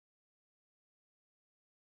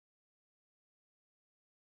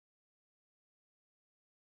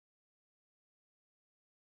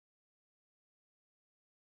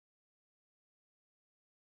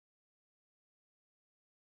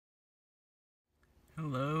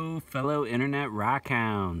Hello, fellow internet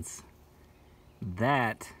rockhounds.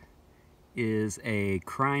 That is a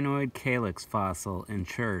crinoid calyx fossil in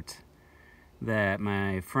chert that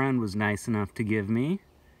my friend was nice enough to give me.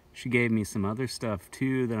 She gave me some other stuff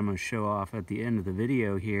too that I'm going to show off at the end of the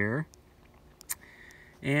video here.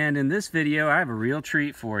 And in this video, I have a real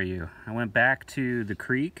treat for you. I went back to the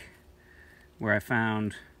creek where I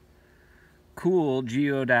found cool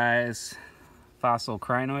geodized fossil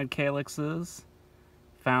crinoid calyxes.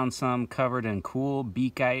 Found some covered in cool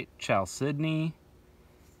beakite chalcedony.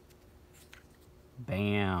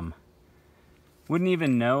 Bam. Wouldn't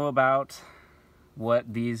even know about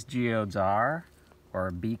what these geodes are,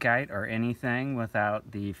 or beakite, or anything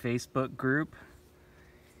without the Facebook group,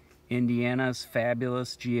 Indiana's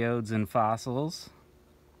Fabulous Geodes and Fossils.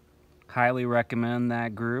 Highly recommend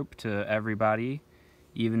that group to everybody.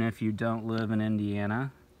 Even if you don't live in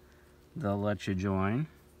Indiana, they'll let you join.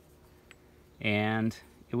 And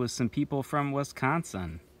it was some people from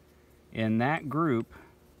Wisconsin in that group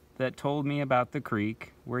that told me about the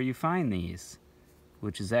creek where you find these,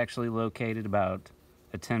 which is actually located about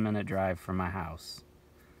a 10-minute drive from my house.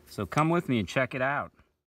 So come with me and check it out.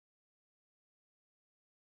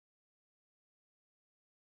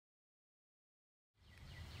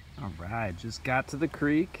 All right, just got to the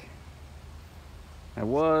creek. I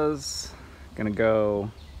was gonna go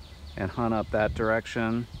and hunt up that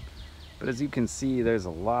direction, but as you can see, there's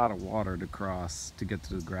a lot of water to cross to get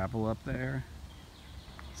to the gravel up there.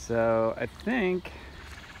 So I think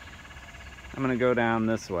I'm gonna go down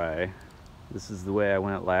this way. This is the way I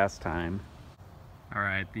went last time. All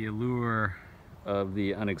right, the allure of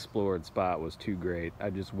the unexplored spot was too great.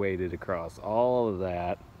 I just waded across all of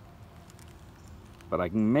that, but I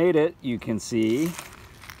made it, you can see.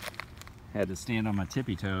 Had to stand on my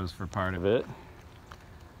tippy toes for part of it.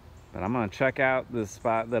 But I'm gonna check out the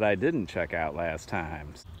spot that I didn't check out last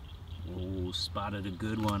time. Oh, spotted a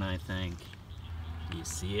good one, I think. You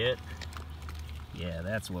see it? Yeah,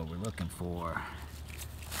 that's what we're looking for.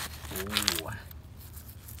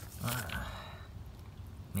 Oh.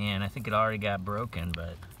 Man, I think it already got broken,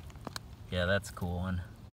 but yeah, that's a cool one.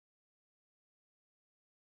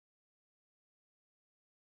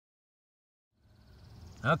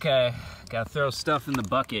 Okay, gotta throw stuff in the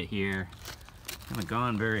bucket here. Haven't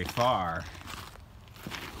gone very far.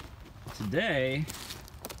 Today,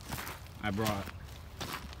 I brought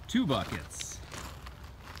 2 buckets.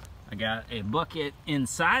 I got a bucket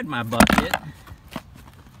inside my bucket.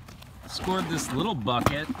 Scored this little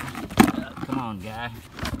bucket, come on guy,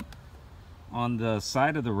 on the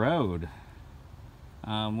side of the road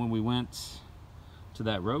when we went to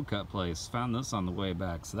that road cut place. Found this on the way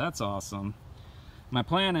back, so that's awesome. My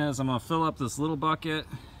plan is I'm gonna fill up this little bucket,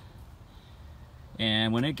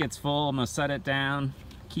 and when it gets full, I'm gonna set it down,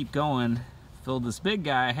 keep going, fill this big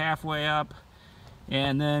guy halfway up,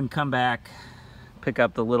 and then come back, pick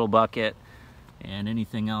up the little bucket, and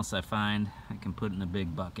anything else I find, I can put in the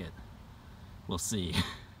big bucket. We'll see.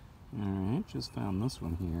 All right, just found this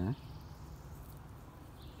one here.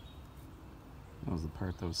 That was the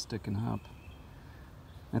part that was sticking up.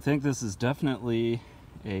 I think this is definitely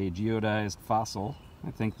a geodized fossil.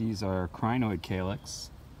 I think these are crinoid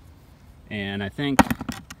calyx. And I think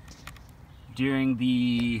during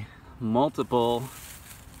the multiple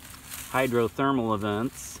hydrothermal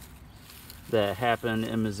events that happened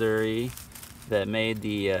in Missouri that made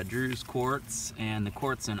the Drew's quartz and the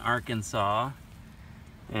quartz in Arkansas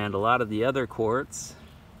and a lot of the other quartz,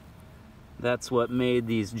 that's what made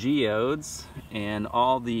these geodes, and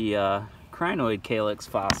all the crinoid calyx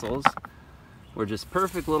fossils were just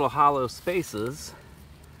perfect little hollow spaces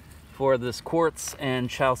for this quartz and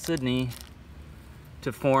chalcedony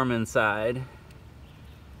to form inside.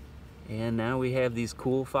 And now we have these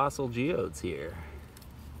cool fossil geodes here.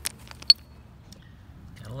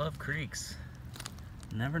 I love creeks.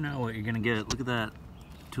 Never know what you're gonna get. Look at that,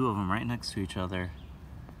 2 of them right next to each other.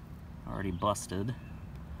 Already busted.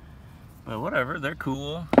 But whatever, they're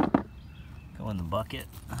cool. Go in the bucket.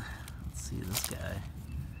 Let's see this guy.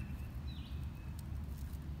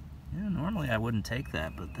 Yeah, normally I wouldn't take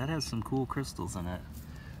that, but that has some cool crystals in it.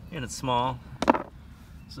 And it's small,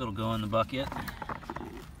 so it'll go in the bucket.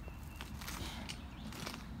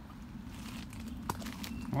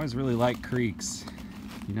 I always really like creeks.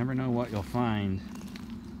 You never know what you'll find.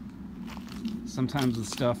 Sometimes the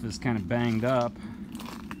stuff is kind of banged up,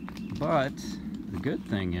 but the good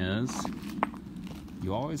thing is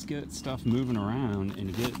you always get stuff moving around and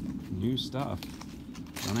you get new stuff.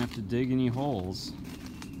 You don't have to dig any holes.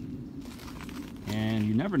 And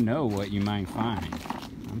you never know what you might find.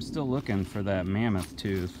 I'm still looking for that mammoth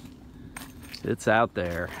tooth. It's out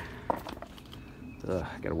there. I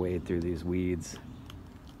gotta wade through these weeds.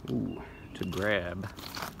 Ooh, to grab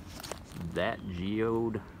that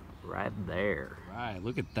geode right there. Right,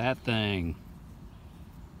 look at that thing.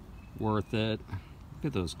 Worth it. Look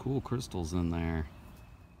at those cool crystals in there.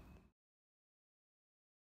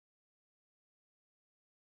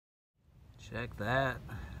 Check that.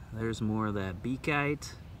 There's more of that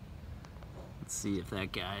beakite. Let's see if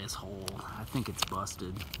that guy is whole. I think it's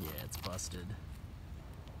busted. Yeah, it's busted.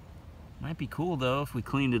 Might be cool though if we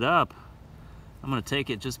cleaned it up. I'm gonna take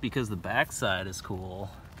it just because the backside is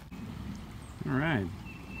cool. All right.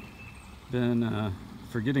 Been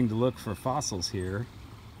forgetting to look for fossils here.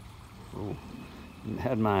 Oh,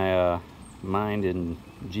 had my mind in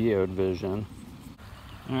geode vision.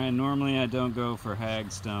 All right, normally I don't go for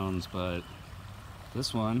hagstones, but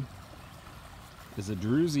this one is a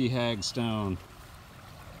druzy hagstone.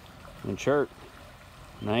 And chert.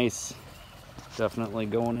 Nice. Definitely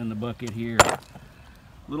going in the bucket here.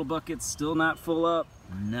 Little bucket's still not full up.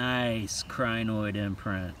 Nice crinoid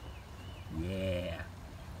imprint. Yeah.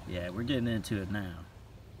 Yeah, we're getting into it now.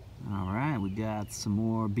 All right, we got some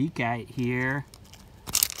more beakite here.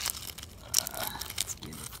 Let's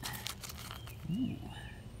get it. Ooh.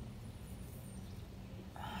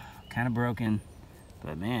 Kind of broken,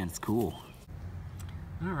 but man, it's cool.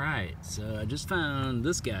 All right, so I just found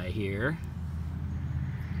this guy here,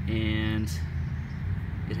 and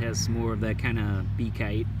it has some more of that kind of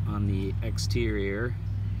beakite on the exterior,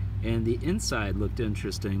 and the inside looked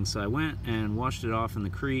interesting, so I went and washed it off in the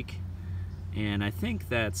creek, and I think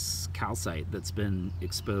that's calcite that's been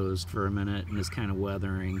exposed for a minute and is kind of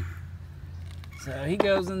weathering. So he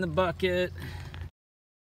goes in the bucket.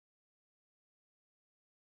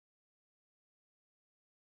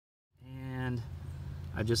 And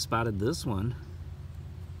I just spotted this one,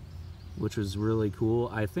 which was really cool.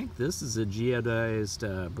 I think this is a geodized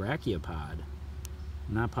brachiopod.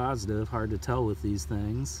 I'm not positive, hard to tell with these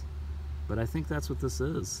things, but I think that's what this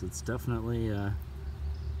is. It's definitely a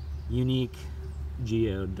unique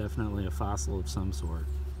geode, definitely a fossil of some sort.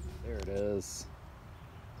 There it is.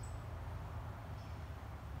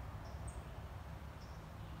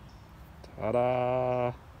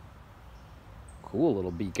 Ta-da! Cool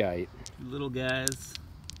little beakite. Little guys.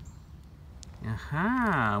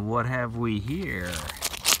 Aha, what have we here?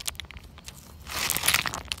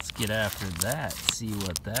 Let's get after that, see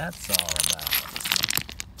what that's all about.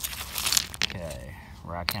 Okay,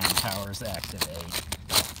 Rockhound powers activate.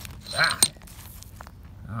 Ah!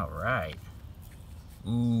 All right.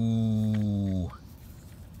 Ooh.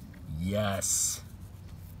 Yes.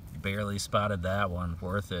 Barely spotted that one,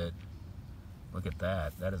 worth it. Look at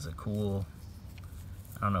that, that is a cool,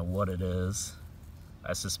 I don't know what it is.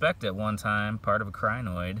 I suspect at one time part of a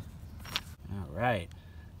crinoid. All right,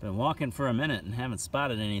 been walking for a minute and haven't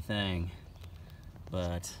spotted anything,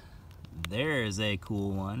 but there is a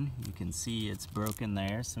cool one. You can see it's broken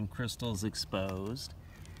there, some crystals exposed.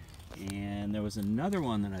 And there was another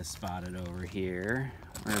one that I spotted over here.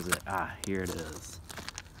 Where is it? Ah, here it is.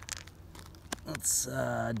 Let's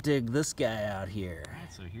dig this guy out here.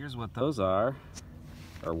 So here's what those are,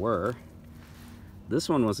 or were. This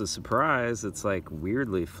one was a surprise. It's like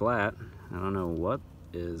weirdly flat. I don't know what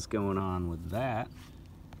is going on with that.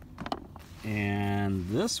 And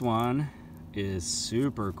this one is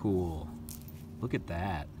super cool. Look at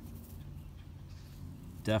that.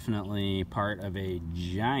 Definitely part of a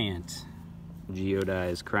giant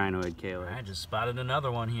geodized crinoid calyx. I just spotted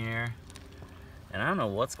another one here. And I don't know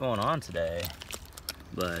what's going on today,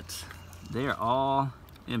 but they are all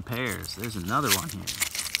in pairs. There's another one here.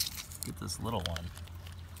 Get this little one.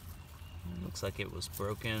 It looks like it was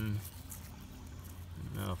broken.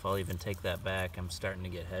 I don't know if I'll even take that back. I'm starting to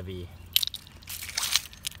get heavy.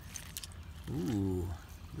 Ooh,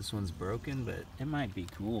 this one's broken, but it might be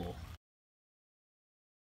cool.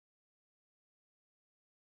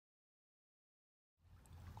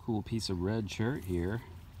 Cool piece of red chert here.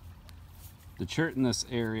 The chert in this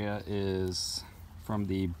area is from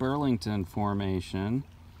the Burlington Formation,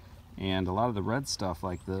 and a lot of the red stuff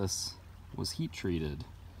like this was heat treated.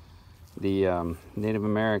 The Native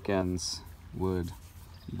Americans would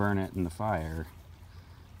burn it in the fire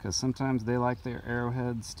because sometimes they like their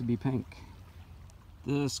arrowheads to be pink.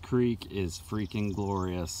 This creek is freaking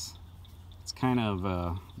glorious. It's kind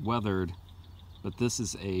of weathered, but this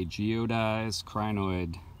is a geodized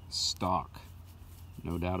crinoid stalk,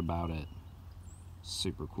 no doubt about it.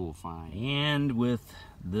 Super cool find. And with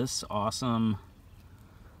this awesome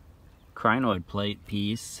crinoid plate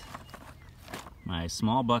piece, my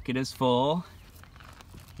small bucket is full,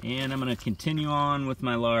 and I'm going to continue on with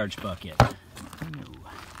my large bucket. Ooh.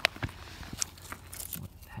 What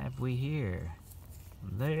have we here?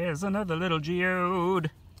 There's another little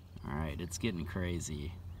geode. All right, it's getting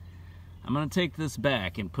crazy. I'm gonna take this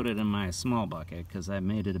back and put it in my small bucket because I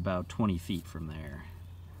made it about 20 feet from there.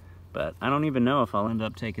 But I don't even know if I'll end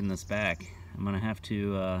up taking this back. I'm gonna have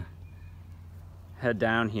to head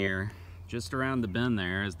down here. Just around the bend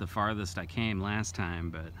there is the farthest I came last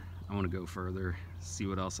time, but I want to go further, see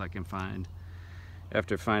what else I can find.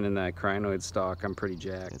 After finding that crinoid stalk, I'm pretty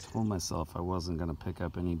jacked. I told myself I wasn't gonna pick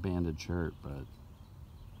up any banded shirt, but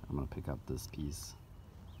I'm gonna pick up this piece.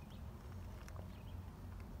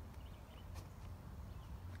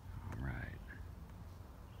 All right,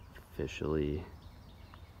 officially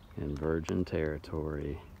in virgin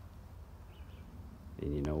territory.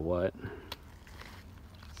 And you know what?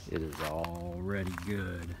 It is already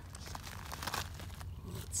good.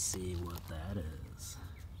 Let's see what that is.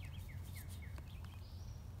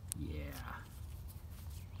 Yeah.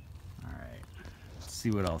 All right, let's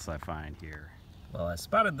see what else I find here. Well, I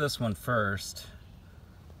spotted this one first,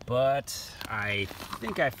 but I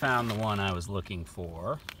think I found the one I was looking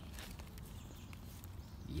for.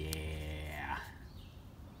 Yeah.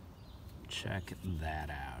 Check that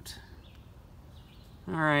out.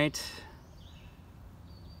 All right.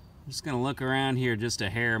 I'm just gonna look around here just a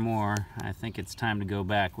hair more. I think it's time to go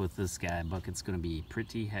back with this guy. Bucket's gonna be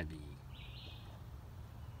pretty heavy.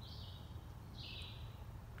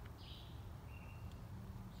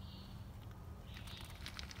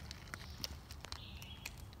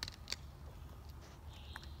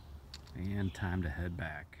 And time to head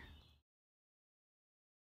back.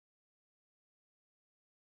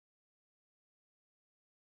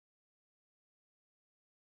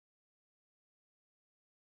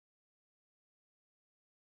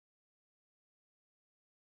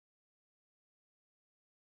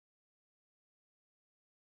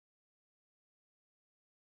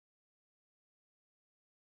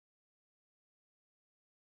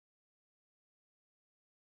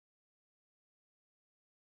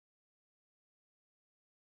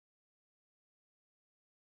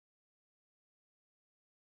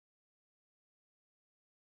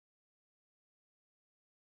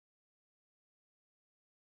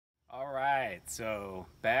 All right, so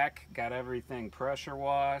back, got everything pressure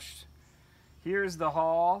washed. Here's the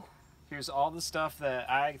haul. Here's all the stuff that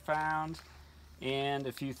I found and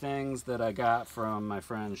a few things that I got from my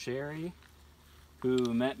friend Sherry, who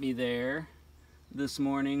met me there this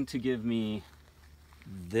morning to give me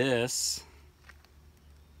this.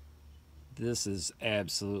 This is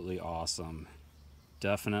absolutely awesome.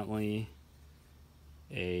 Definitely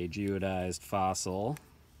a geodized fossil.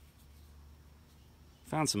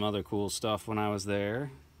 Found some other cool stuff when I was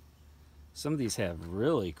there. Some of these have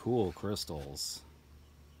really cool crystals.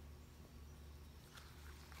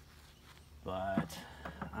 But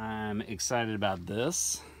I'm excited about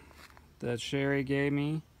this that Sherry gave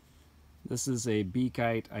me. This is a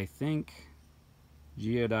beakite, I think,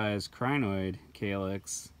 geodized crinoid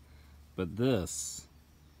calyx, but this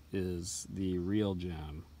is the real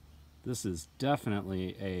gem. This is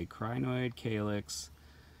definitely a crinoid calyx,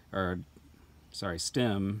 or sorry,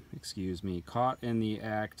 stem, excuse me, caught in the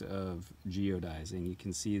act of geodizing. You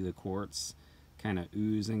can see the quartz kind of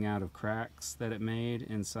oozing out of cracks that it made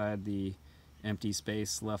inside the empty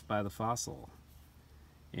space left by the fossil.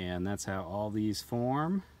 And that's how all these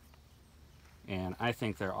form. And I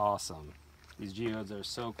think they're awesome. These geodes are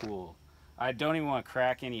so cool. I don't even want to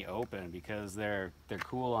crack any open because they're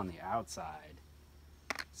cool on the outside.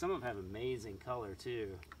 Some of them have amazing color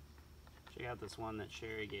too. Check out this one that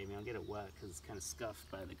Sherry gave me. I'll get it wet because it's kind of scuffed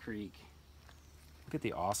by the creek. Look at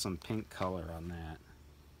the awesome pink color on that.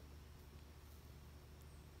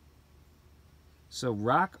 So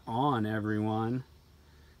rock on, everyone.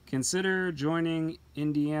 Consider joining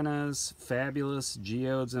Indiana's Fabulous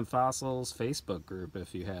Geodes and Fossils Facebook group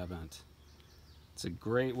if you haven't. It's a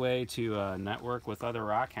great way to network with other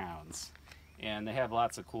rockhounds. And they have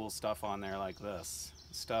lots of cool stuff on there like this.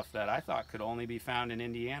 Stuff that I thought could only be found in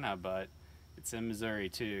Indiana, but it's in Missouri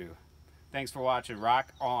too. Thanks for watching.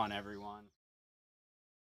 Rock on, everyone.